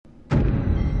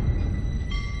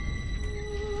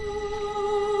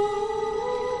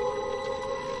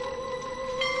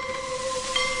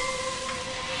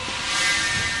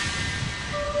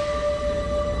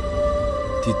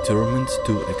determined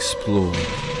to explore.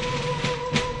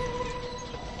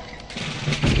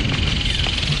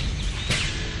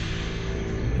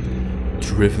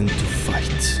 Driven to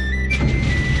fight.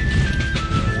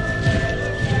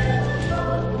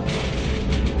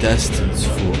 Destined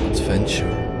for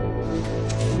adventure.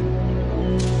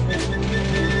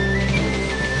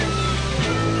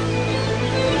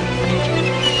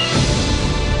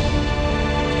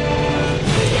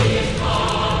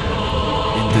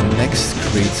 In the next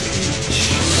great age.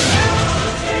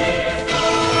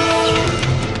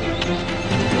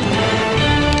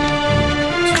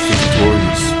 The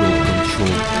victorious will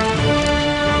control.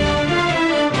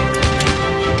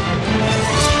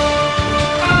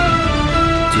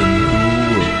 The new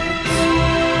world.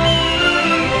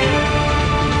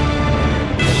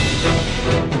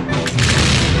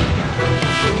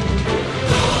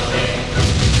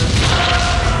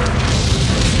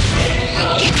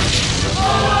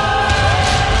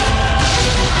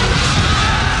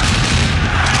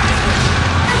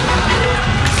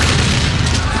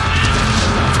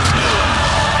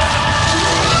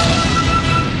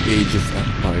 Age of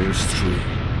Empires 3.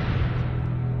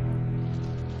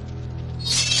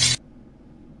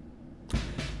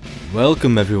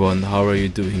 Welcome everyone, how are you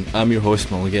doing? I'm your host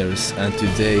Malgaris, and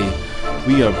today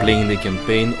we are playing the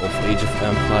campaign of Age of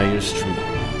Empires 3.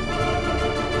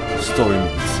 Story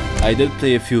mode. I did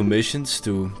play a few missions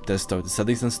to test out the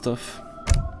settings and stuff.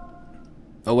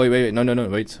 Oh wait, no,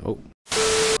 wait, oh.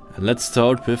 And let's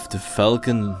start with the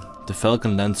Falcon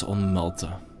lands on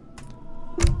Malta.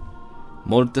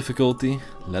 Modern difficulty,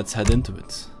 let's head into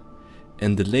it.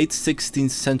 In the late 16th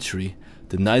century,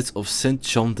 the Knights of St.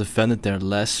 John defended their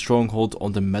last stronghold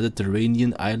on the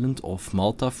Mediterranean island of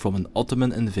Malta from an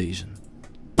Ottoman invasion.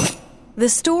 The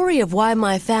story of why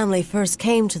my family first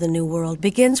came to the New World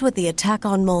begins with the attack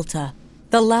on Malta,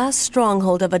 the last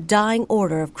stronghold of a dying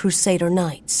order of Crusader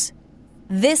Knights.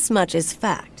 This much is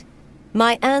fact.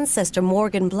 My ancestor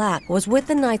Morgan Black was with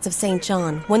the Knights of St.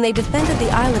 John when they defended the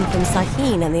island from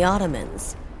Sahin and the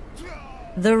Ottomans.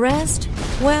 The rest,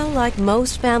 well, like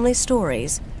most family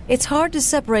stories, it's hard to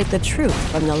separate the truth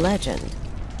from the legend.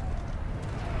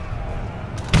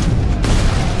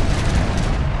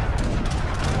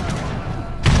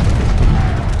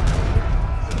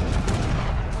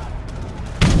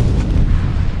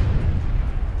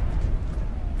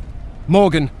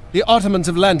 Morgan, the Ottomans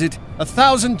have landed.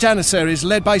 1,000 Janissaries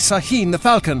led by Sahin the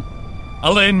Falcon.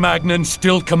 Alain Magnan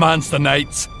still commands the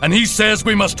Knights, and he says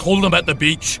we must hold them at the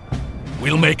beach.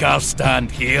 We'll make our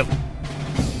stand here.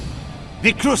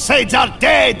 The Crusades are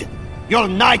dead! Your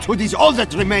knighthood is all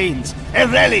that remains, a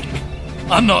relic!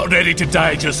 I'm not ready to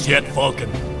die just yet,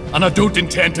 Falcon, and I don't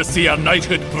intend to see our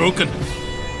knighthood broken.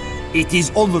 It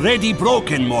is already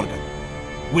broken, Morgan.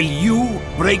 Will you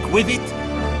break with it?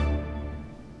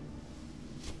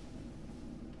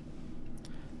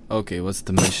 Okay, what's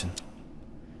the mission?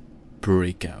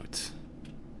 Breakout.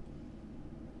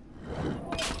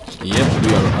 Yep,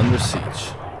 we are under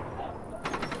siege.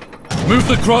 Move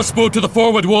the crossbow to the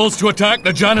forward walls to attack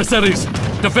the Janissaries.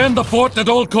 Defend the fort at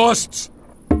all costs.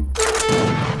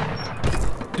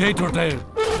 Datordale.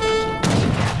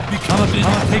 Become a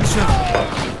picture.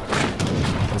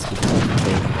 Let's go to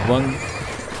one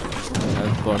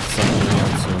and part something else.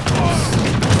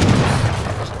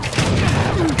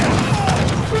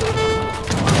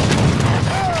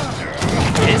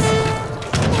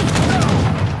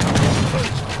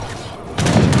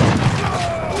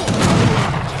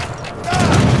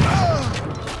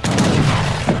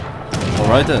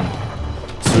 Alright then,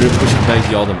 so we're pushing back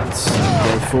the Ottomans.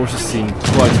 Their forces seem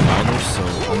quite minor, so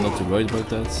I'm not too worried about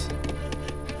that.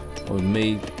 Or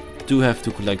we do have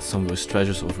to collect some of those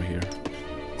treasures over here.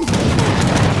 And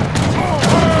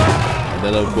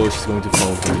then our boat is going to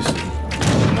fall very soon.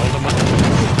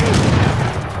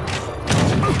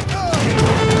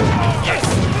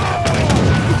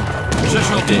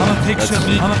 Okay, let's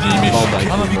fall back to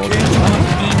the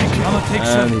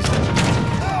and he's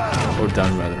dead. Or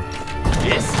down rather.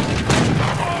 Yes.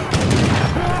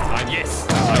 Yes.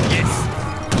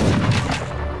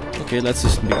 Okay, let's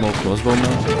just make more crossbow now.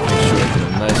 Make sure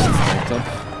they're nice and stacked up.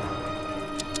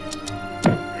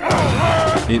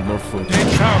 Need more food. He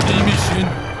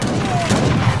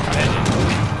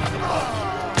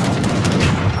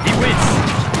wins.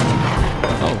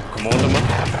 Oh,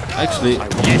 actually, you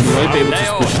might be able to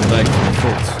just push him back to the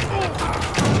fort.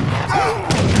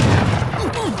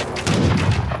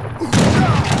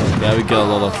 Yeah, we get a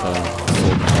lot of soldiers.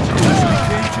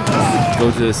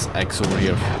 Go to this X over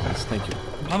here, guys. Thank you.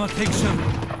 I'm a picture.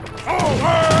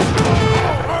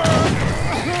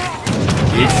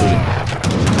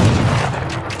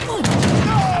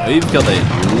 Are We've got a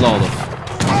lot of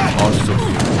archers over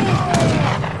here.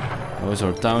 How is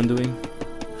our town doing?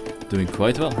 Doing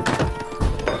quite well. Oh,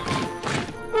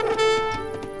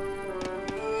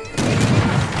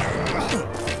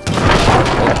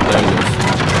 there it goes.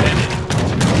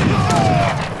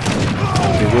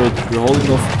 Okay, we're holding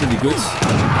off pretty good.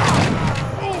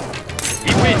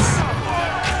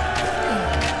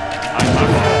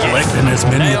 Collecting as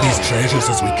many of these treasures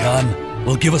as we can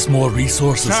will give us more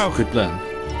resources. Good plan.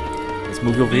 Let's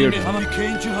move over here.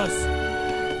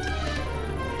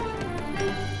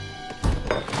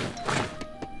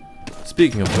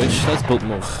 Speaking of which, let's build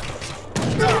more.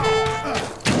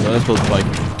 No, let's build bike.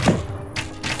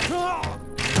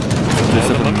 Just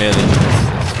have a melee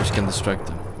units, which can distract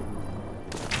them.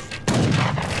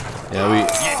 Yeah, we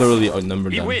thoroughly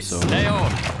outnumbered them, so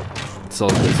it's all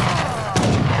good.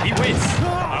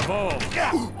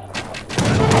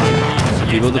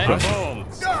 Keep up the pressure.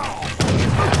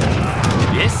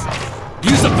 Yes.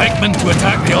 Use the pikemen to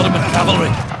attack the Ottoman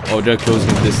cavalry. Oh, they're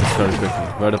closing the distance very quickly.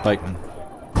 Where are the pikemen?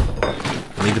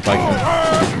 I need the pikemen.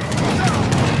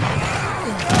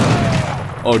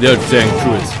 Oh, they're tearing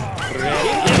through it.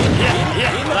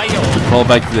 Fall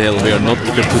back to the hill. We are not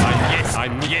equipped to.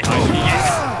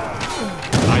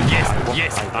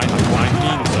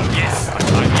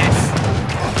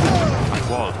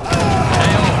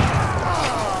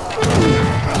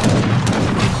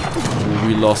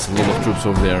 We lost a lot of troops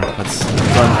over there. Let's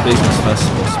try and place them as fast as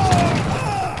possible.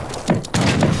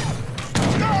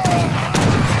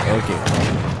 Okay.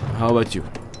 How about you?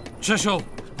 Treasure over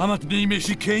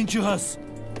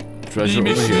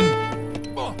here.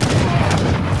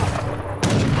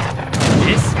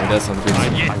 Yes. Oh, that's not good.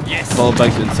 Fall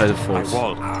back to inside the fort.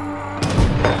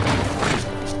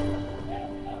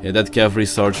 Yeah, that cavalry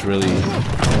charge really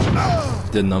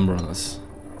did a number on us.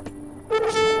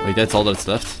 Wait, that's all that's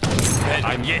left?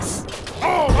 Yes.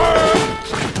 Oh,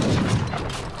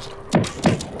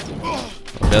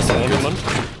 that's not good.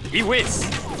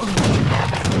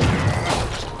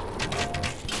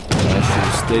 I should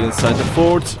have stayed inside the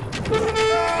fort.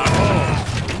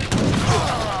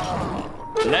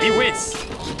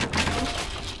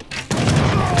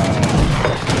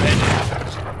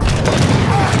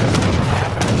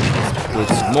 Build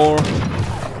some more.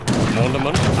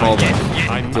 Fall back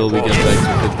until we get back to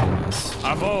Clipchamp.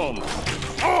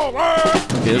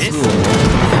 Okay, let's move on.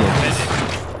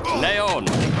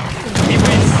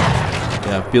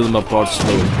 Yeah, peel them apart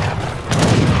slowly.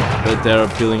 But they're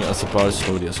peeling us apart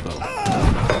slowly as well.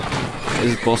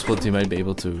 Is it possible that you might be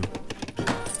able to...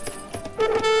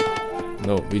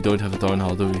 No, we don't have a town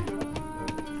hall, do we?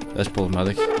 That's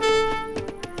problematic.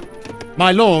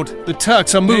 My lord, the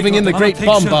Turks are moving in the great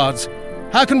bombards.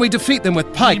 How can we defeat them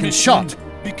with pike and shot?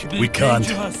 We can't.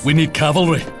 We need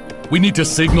cavalry. We need to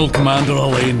signal Commander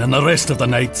Elaine and the rest of the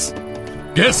knights.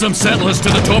 Get some settlers to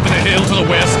the top of the hill to the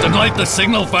west and light the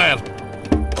signal fire.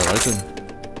 Alright then.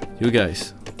 You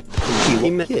guys.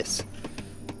 Yes.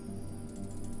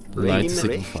 Light the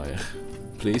signal fire.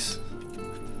 Please.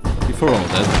 Before all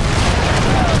that.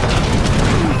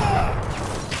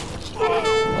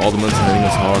 Ottomans are hitting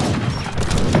us hard.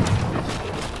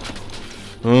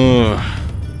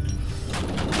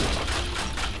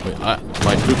 Wait,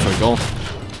 my troops are gone.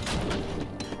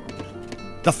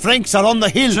 The Franks are on the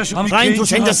hill, trying to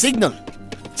send a signal.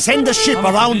 Send a ship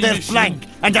around their flank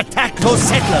and attack those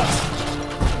settlers.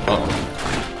 Uh-oh.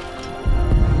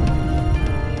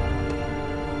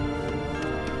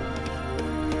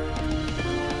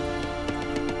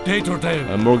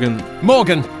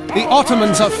 Morgan, the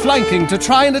Ottomans are flanking to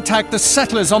try and attack the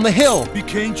settlers on the hill.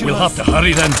 We'll have to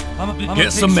hurry then.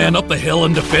 Get some men up the hill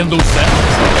and defend those settlers.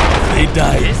 If they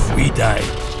die, we die.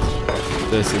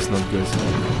 This is not good.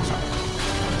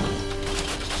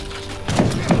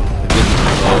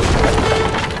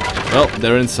 Well,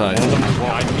 they're inside. I'm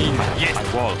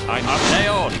up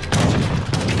there on.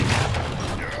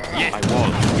 Yes, I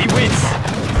wall. He wins.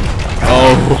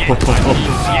 Oh,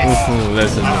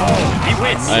 listen. I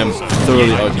am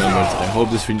thoroughly outnumbered. I hope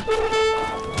this win.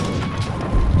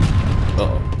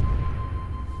 Uh-oh.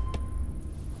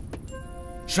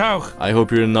 I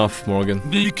hope you're enough, Morgan.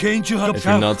 If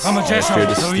you're not, I fear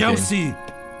this is the game.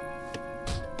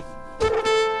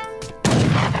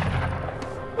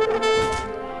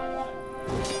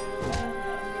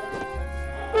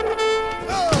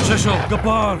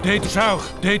 Take it out.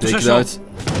 Definitely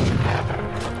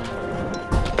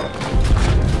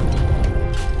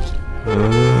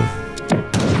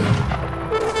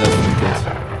good.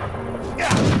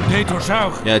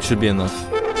 Yeah, it should be enough.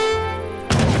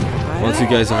 Once you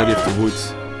guys are ready for the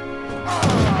woods.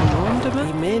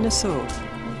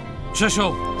 Almost there.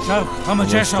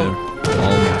 Almost.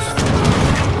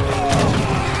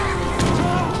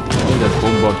 Oh, that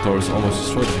bombard tower is almost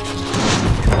destroyed actually.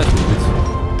 That's pretty good.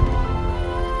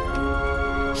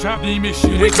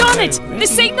 We've done it! The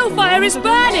signal fire is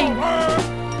burning!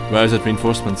 Where is that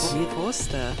reinforcements?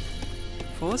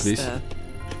 Please.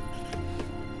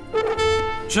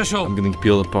 I'm getting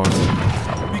peeled apart.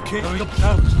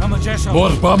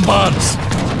 More bombards! I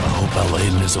hope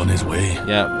Alain is on his way.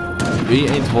 Yeah, we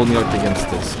ain't holding out against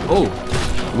this. Oh,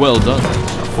 well done.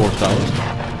 4th tower.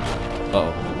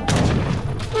 Uh-oh.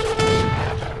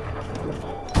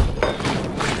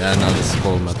 Yeah, now this is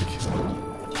problematic.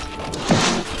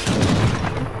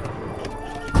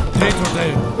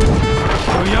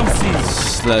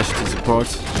 Slash this apart.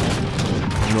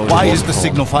 No, why is the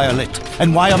signal fire lit?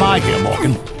 And why am I here,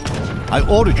 Morgan? I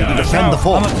ordered you to defend the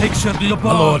fort.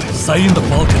 My lord, sign the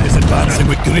Falcon is advancing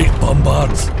with great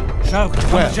bombards. Well,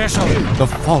 the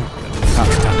Falcon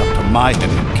can't stand up to my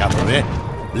heavy cavalry.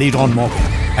 Lead on, Morgan,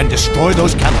 and destroy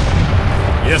those cannon.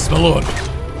 Yes, my lord.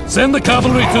 Send the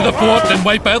cavalry to the fort and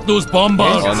wipe out those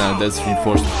bombards. Oh no, that's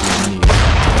reinforcement we need.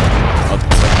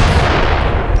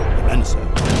 Amen, sir.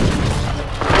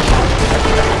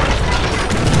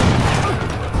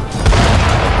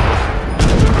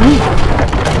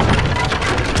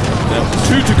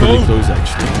 Two to go. Pretty close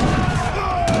actually.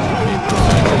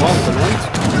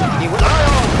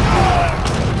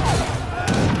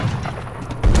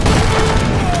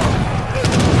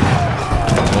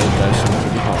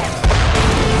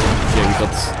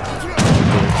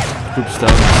 Troops down,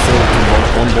 still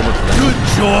one bomber to them. Good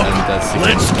job!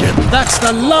 Let's get... That's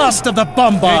the last of the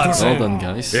bombards! Well done,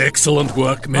 guys. Excellent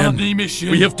work, men.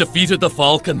 We have defeated the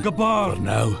Falcon. For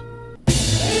now.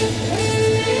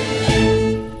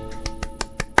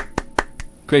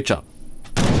 Great job.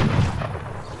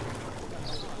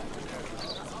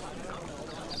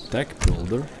 Deck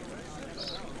builder.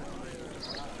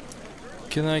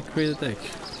 Can I create a deck?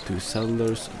 2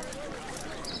 settlers.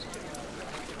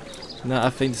 No,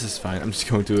 I think this is fine. I'm just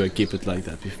going to keep it like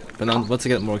that. But now, once I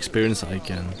get more experience, I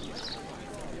can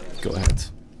go ahead.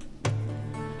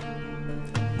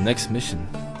 Next mission.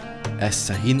 As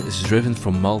Sahin is driven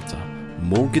from Malta,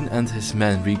 Morgan and his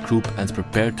men regroup and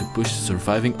prepare to push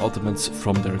surviving Ottomans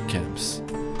from their camps.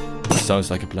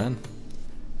 Sounds like a plan.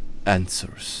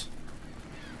 Answers.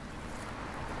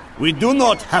 We do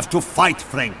not have to fight,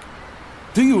 Frank.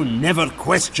 Do you never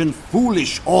question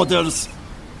foolish orders?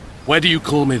 Why do you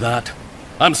call me that?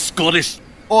 I'm Scottish.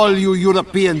 All you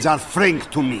Europeans are Frank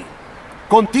to me.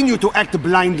 Continue to act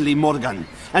blindly, Morgan,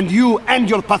 and you and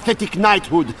your pathetic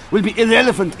knighthood will be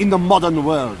irrelevant in the modern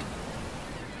world.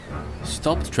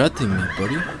 Stop threatening me,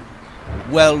 buddy.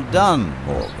 Well done,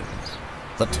 Morgan.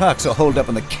 The Turks are holed up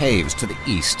in the caves to the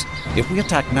east. If we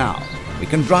attack now, we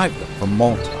can drive them from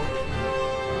Malta.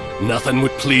 Nothing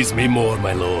would please me more,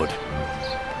 my lord.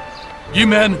 You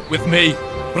men, with me.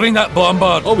 Bring that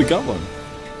bombard! Oh, we got one!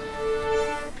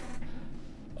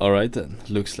 Alright then,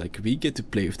 looks like we get to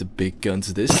play with the big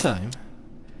guns this time.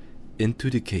 Into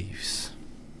the caves.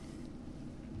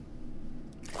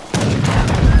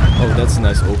 Oh, that's a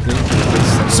nice opening.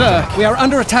 Sir, we are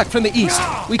under attack from the east.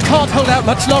 We can't hold out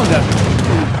much longer.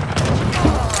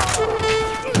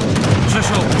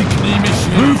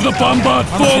 Move the bombard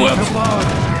forward!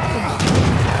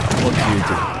 What do you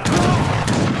do?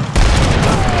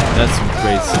 That's some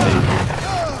great save.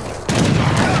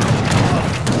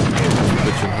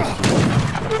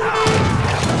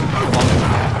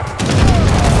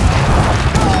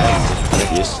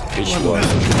 Yes, which one?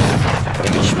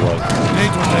 Which one?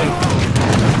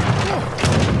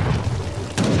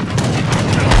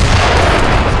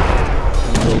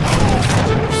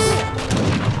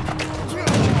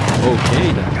 Okay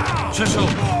then.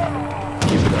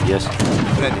 Keep it up. Yes.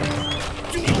 Ready.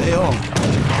 They all.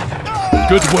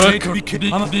 Good work.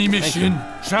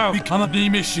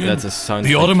 That's a sound.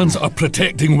 The Ottomans are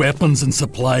protecting weapons and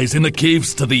supplies in the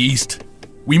caves to the east.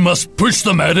 We must push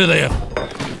them out of there.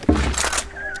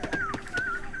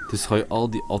 Destroy all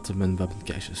the Ottoman weapon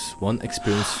caches. 1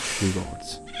 experience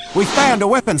rewards. We found a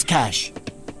weapons cache.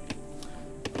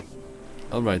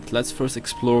 Alright, let's first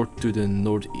explore to the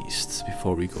northeast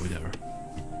before we go there.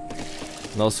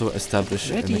 And also establish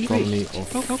an economy of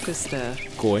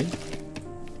coin.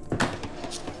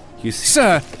 You see,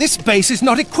 Sir, this base is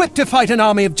not equipped to fight an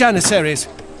army of Janissaries.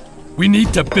 We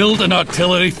need to build an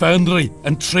artillery foundry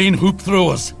and train hoop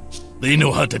throwers. They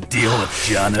know how to deal with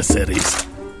Janissaries.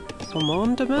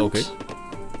 okay.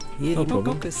 No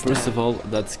problem. First of all,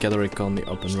 let's get our economy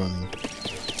up and running.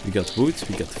 We got wood,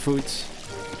 we got food.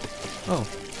 Oh,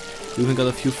 we even got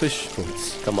a few fish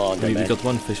boats. Come on, We got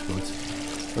 1 fish boat.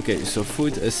 Okay, so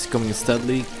food is coming in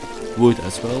steadily. Wood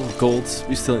as well. Gold,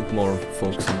 we still need more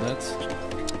focus on that.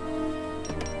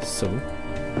 So,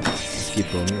 let's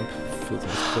keep rolling up. Food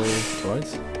has gold,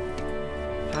 alright.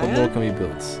 What more can we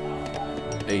build?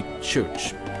 A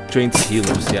church. Trained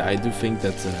healers. Yeah, I do think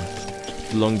that the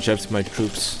longevity of my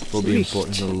troops will be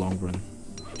important in the long run.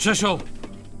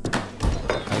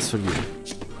 As for you,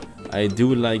 I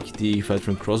do like the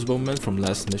veteran crossbowmen from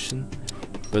last mission,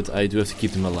 but I do have to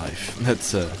keep them alive.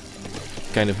 That's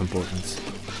kind of important.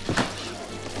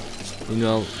 You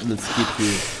know, let's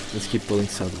keep building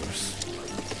settlers.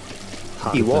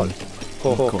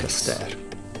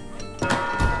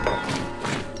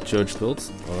 Church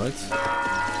built, alright.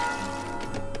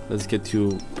 Let's get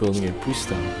you building a priest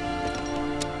town.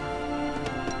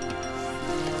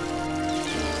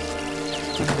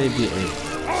 Maybe a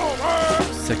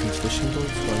second fishing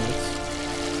boat, why not?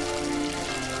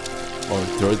 Or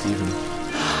third even.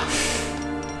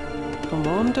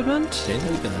 Commandment? Okay,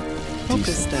 now we got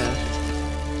Focus there.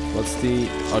 What's the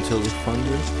artillery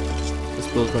foundry? Let's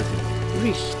build right here.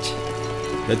 Richt.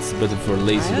 That's better for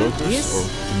lazy workers yes. or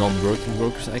non-working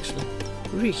workers actually.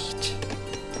 Richt.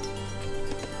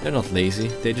 They're not lazy,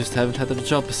 they just haven't had a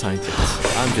job assigned yet.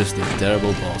 I'm just a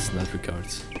terrible boss in that regard.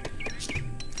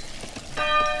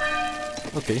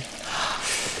 Okay.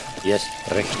 Yes,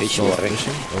 richtig. Fishing?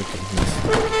 Okay, nice.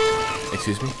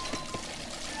 Excuse me?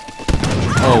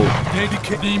 Oh.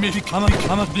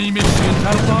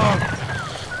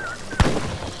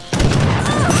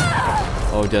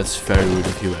 Oh, that's very rude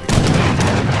of you actually.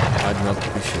 I do not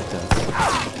appreciate that.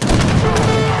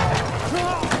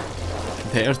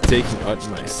 They are taking out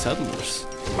my settlers.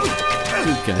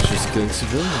 You guys just killing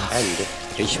civilians. And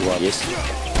yes.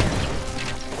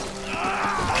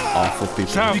 Awful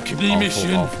people.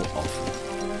 Awful.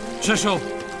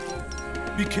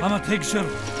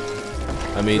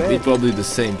 I mean, we're probably the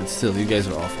same, but still, you guys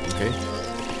are awful, okay?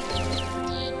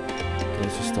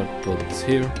 Let's just start building this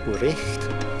here.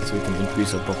 So we can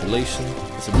increase our population.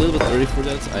 It's a little bit early for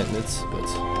that, I admit, but...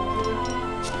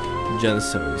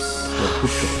 Janissaries. No,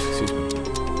 hoopers, excuse me.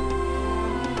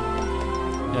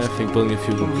 Yeah, I think building a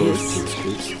few hoopers is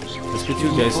good. Let's put you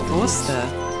guys in there?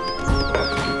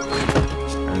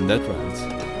 And that round.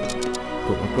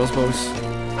 Put more crossbows.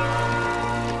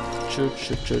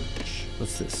 Church.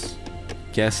 What's this?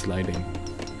 Gaslighting.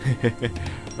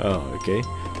 Oh, okay.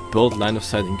 Building line of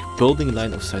sight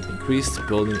increased.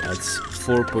 Building at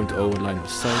 4.0 line of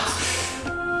sight.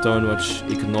 Don't watch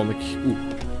economic. Ooh,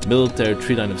 military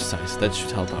 3 line of sight. That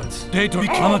should help out.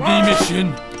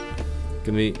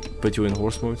 Can we put you in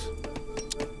horse mode?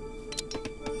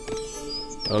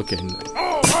 Okay.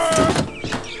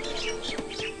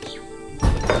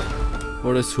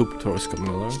 What is hoop tours coming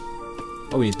along?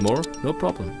 Oh, we need more? No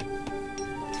problem.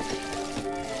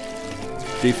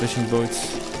 3 fishing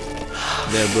boats.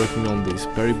 They're working on these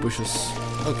berry bushes.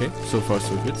 Okay, so far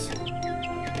so good.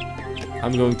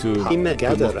 I'm going to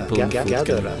gatherer.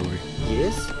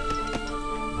 Yes.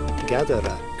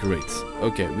 Gatherer. Great.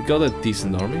 Okay, we got a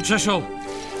decent army.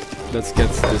 Let's get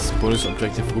this bonus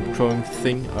objective hoop throwing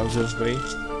thing out of the way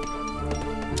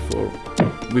before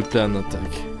we plan an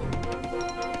attack.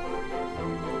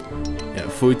 Yeah,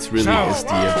 food really is the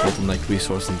bottleneck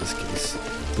resource in this case,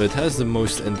 but it has the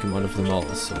most income out of them all,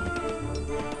 so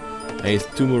I need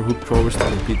 2 more hoop throwers to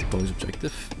complete the bonus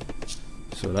objective.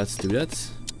 So let's do that.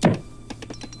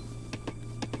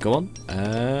 Come on.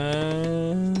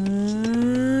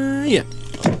 Yeah.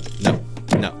 No.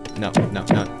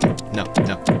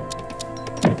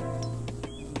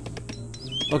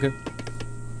 Okay.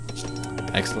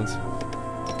 Excellent.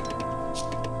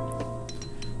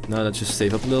 Now let's just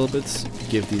save up a little bit.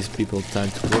 Give these people time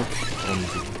to work on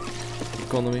the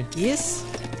economy. Yes.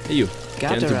 Hey you.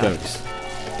 Get into Gatherer. berries.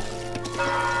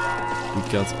 We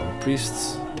got our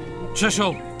priests.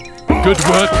 Good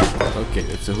work. Okay,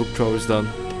 if the hoop thrower is done.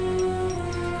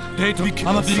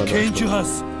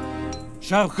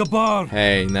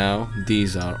 Hey, now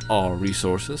these are our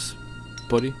resources,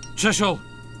 buddy.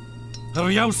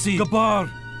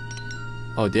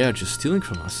 Oh, they are just stealing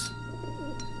from us.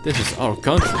 This is our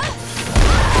country.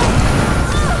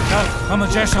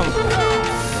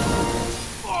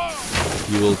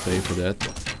 You will pay for that.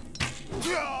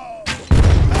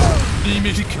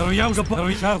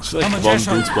 It's like 1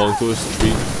 brute spawn goes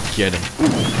 3, get him.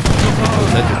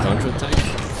 Is that your counter attack?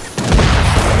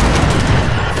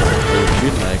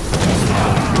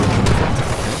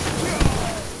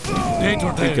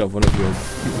 Think of one of your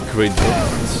great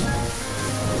weapons.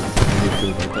 How do you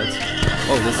feel about that?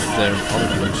 Oh, this is their other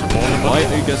direction. Why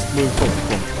are you guys moving forward?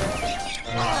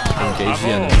 Come on. Engage the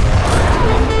enemy.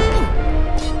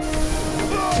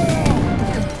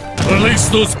 Release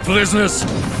those prisoners!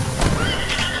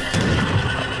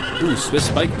 Ooh, Swiss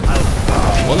spike.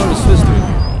 What are the Swiss doing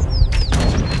here?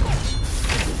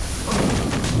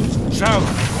 Shout!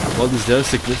 What is their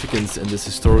significance in this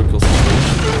historical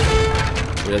situation?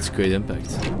 Oh, that's great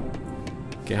impact.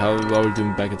 Okay, how are we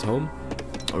doing back at home?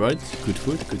 Alright, good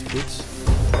food, good food.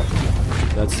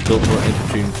 Let's build more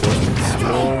infantry reinforcements.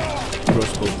 More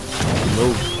crossbow.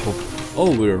 No pop.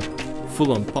 Oh, we're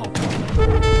full on pop.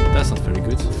 That's not very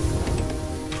good.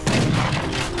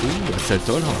 Ooh, that's their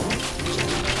town hall.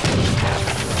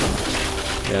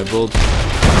 Yeah, build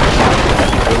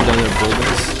down their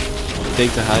buildings,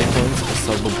 take the high points and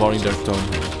start bombarding their town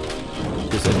hall.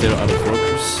 Because if they're out of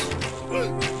workers,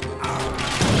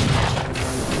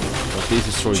 please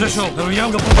destroy this. This is a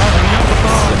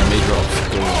major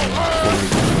obstacle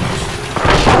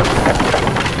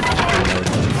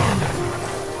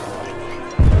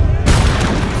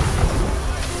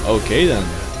Okay then.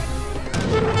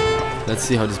 Let's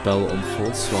see how this battle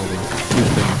unfolds while we keep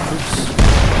bringing troops.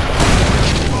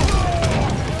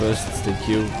 First, it's the Q.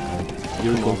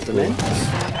 You're going to go.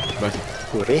 Right.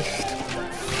 Correct.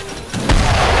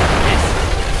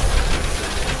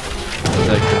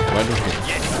 Right over here.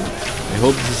 I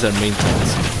hope this is our main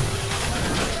task.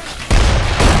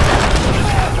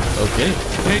 Okay.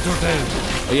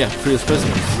 Oh yeah, free as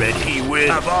prisoners. Ready with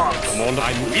Commander,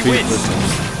 we Free win.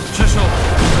 prisoners.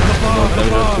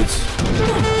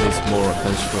 Makes more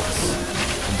advantage for us.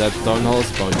 And that town hall is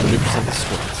about 30%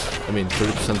 destroyed. I mean,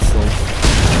 30% still.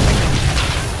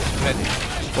 Ready.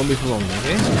 Won't be for long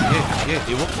then.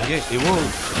 It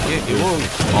won't.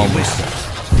 Almost.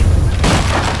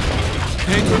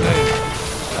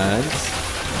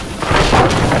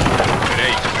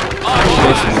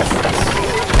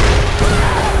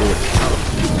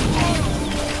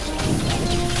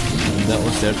 And that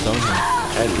was their town hall.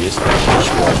 And yes,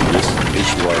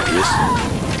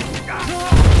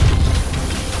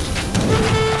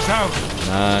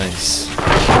 Nice.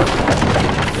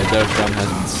 The their town has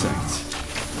been sacked.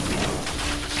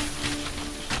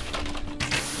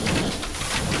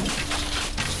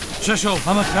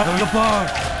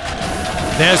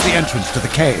 There's the entrance to the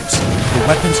caves. The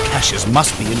weapons caches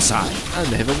must be inside. And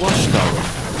they have a watchtower.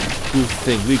 Good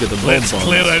thing we got the Let's bombs.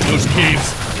 clear out those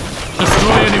caves.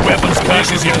 Destroy any weapons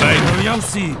caches you find.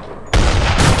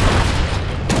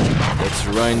 That's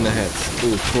right in the head.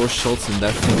 Ooh, 4 shots and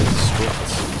that thing is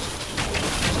destroyed.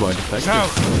 Quite effective.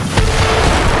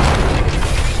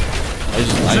 I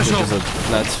just a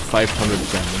flat 500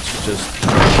 damage. Just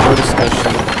no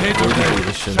discussion, no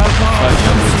deviation.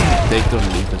 500, take it or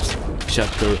leave it.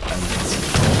 Chapter ends.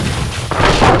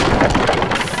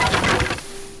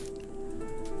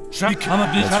 That's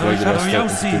why the rest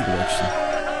of good direction.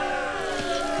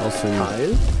 Also,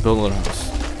 build another house.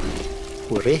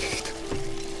 Correct.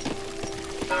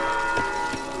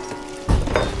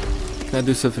 Can I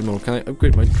do something more? Can I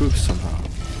upgrade my troops somehow?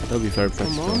 That would be very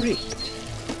practical.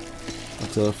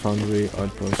 Until foundry,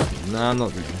 outpost. Nah,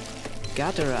 not really.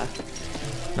 Gatherer.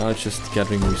 Now it's just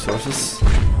gathering resources.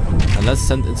 And let's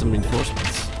send in some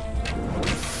reinforcements.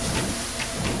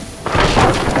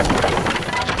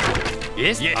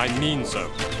 Yes, I mean so.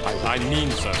 I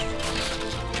mean so.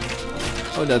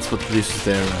 Oh, that's what produces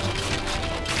their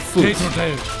food. So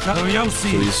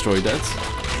we destroy that.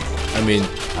 I mean,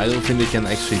 I don't think they can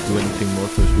actually do anything more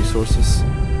for those resources.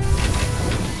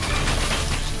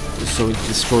 So we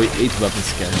destroy 8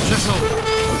 weapons caches.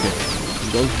 Okay, I'm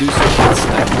going to do something that's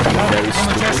very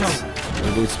stupid.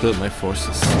 I'm going to split my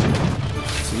forces.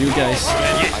 So you guys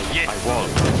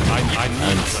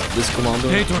and this commando,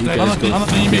 you guys go to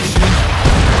the mission.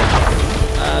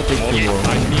 I think 2 more.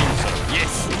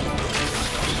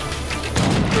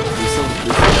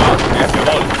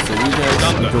 So you guys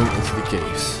are going into the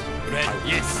caves.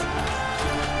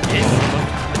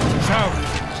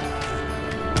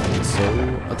 So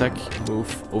attack, move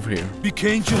over here. Be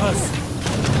dangerous.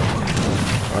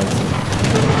 Alright.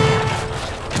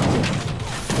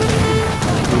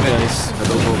 You guys head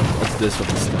over onto this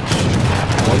weapon stash.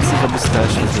 Once the weapon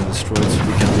stash has been destroyed,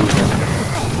 we can move in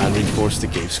and reinforce the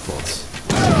cave squads.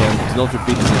 Again, do not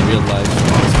repeat this in real life.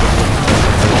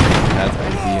 Bad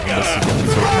idea unless you get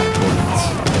certain opponents.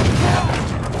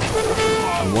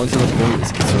 And once an opponent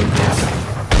is concerned,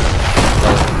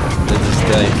 well, then this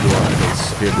day you are at a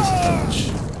severe disadvantage.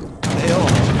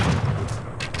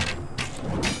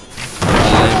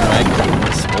 My goal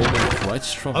is holding quite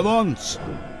strong. Avance!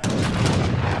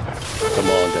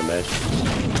 Commander, man.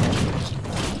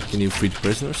 Can you free the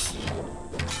prisoners?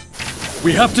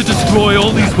 We have to destroy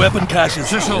all these weapon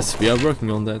caches. Yes, we are working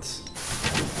on that.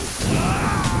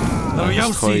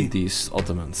 Destroy these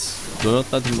Ottomans. Do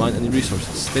not let them mine any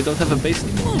resources. They don't have a base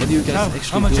anymore. What do you guys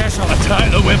actually do?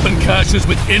 Attack the weapon caches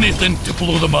with anything to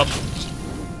blow them up.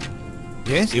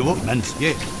 Yes, he will. Immense.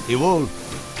 Yes, he will.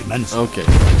 Immense. Okay.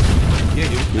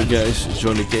 You guys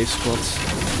join the cave squads.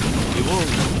 He will.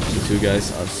 The two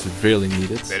guys are severely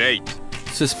needed.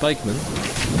 This is Pikeman.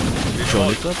 Join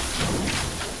the club.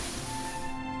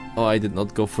 Oh, I did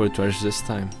not go for a treasure this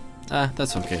time. Ah,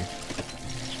 that's okay.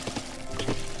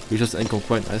 We just income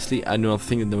quite nicely. I do not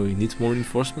think that we need more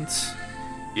reinforcements.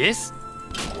 Yes?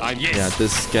 Yes. Yeah,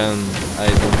 this can... I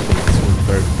don't think it's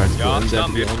very practical in there,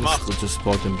 to be honest. We'll just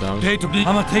spot them down. So that's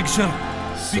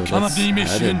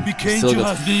added. Still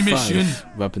got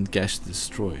 5 weapon cache to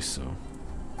destroy, so...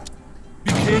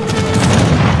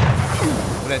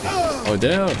 Oh,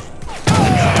 there!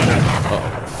 Uh-oh.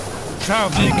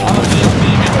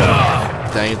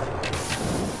 Dang it.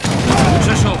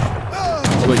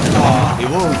 Oh, wait. He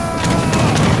won't.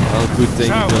 Well, good thing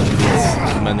we don't need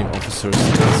commanding officers in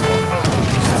this one.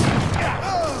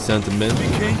 Send them in and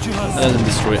let them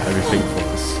destroy everything for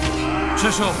us.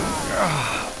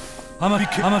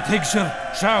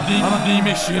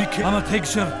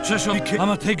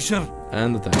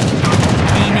 And attack.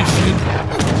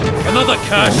 Another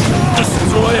cache!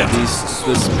 Destroy it! These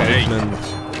Swiss pikemen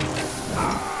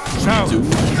do a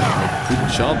good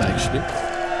job, actually. I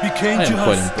am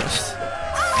quite impressed.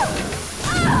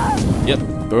 Yep,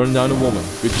 burn down a woman.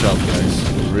 Good job, guys.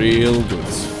 Real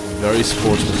good. Very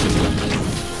sportsmanship.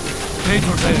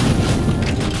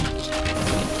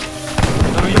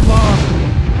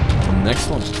 Next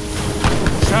one.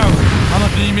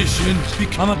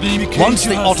 Once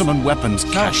the Ottoman weapons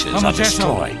caches are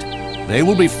destroyed, they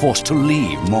will be forced to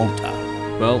leave Malta.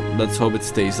 Well, let's hope it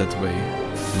stays that way,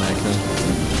 Magna.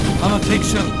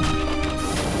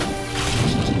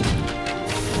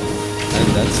 And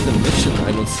that's the mission.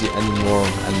 I don't see any more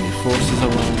enemy forces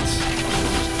around.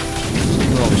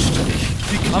 We're always check.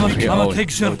 Okay,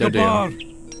 oh, there they are.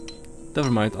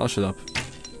 Never mind, I'll shut up.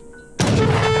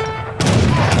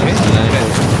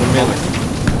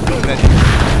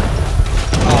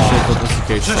 Shit, what was the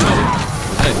case?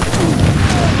 Hey, who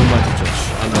am I to judge?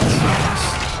 I'm not serious.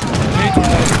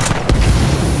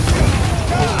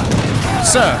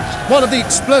 Sir, one of the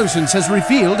explosions has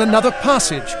revealed another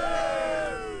passage.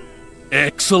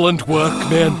 Excellent work,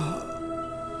 men.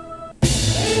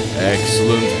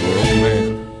 Excellent work,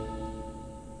 man.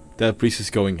 That priest is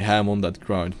going ham on that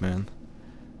ground, man.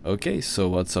 Okay, so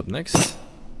what's up next?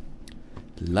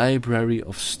 Library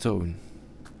of Stone.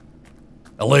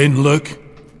 Elaine, look.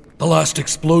 The last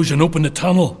explosion opened a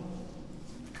tunnel.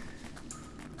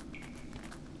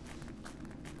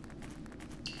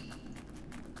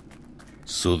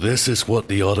 So this is what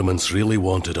the Ottomans really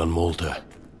wanted on Malta.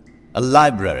 A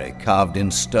library carved in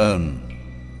stone,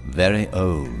 very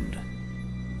old.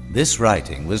 This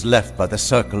writing was left by the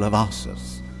Circle of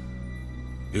Arsus.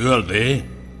 Who are they?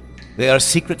 They are a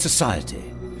secret society.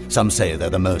 Some say they're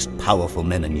the most powerful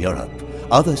men in Europe.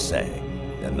 Others say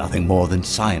they're nothing more than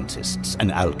scientists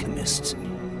and alchemists.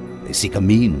 They seek a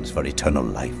means for eternal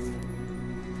life.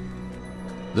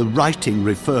 The writing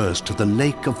refers to the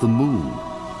Lake of the Moon,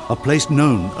 a place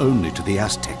known only to the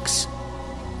Aztecs.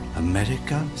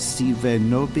 America sive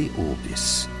nobi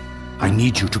orbis. I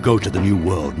need you to go to the New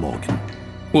World, Morgan.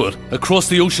 What, across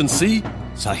the ocean sea?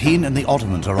 Sahin and the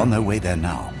Ottomans are on their way there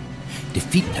now.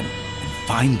 Defeat them and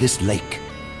find this lake.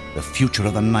 The future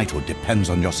of the knighthood depends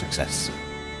on your success.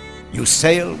 You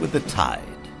sail with the tide.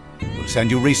 We'll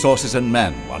send you resources and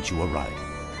men once you arrive.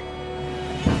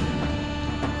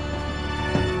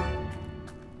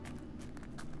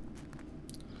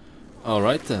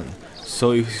 Alright then.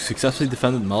 So you successfully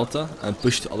defended Malta and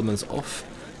pushed the Ottomans off.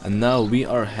 And now we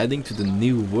are heading to the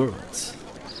New World.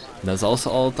 That's also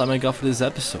all the time I got for this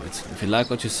episode. If you like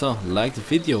what you saw, like the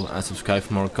video and subscribe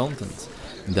for more content.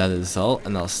 That is all,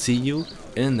 and I'll see you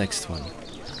in the next one.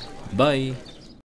 Bye!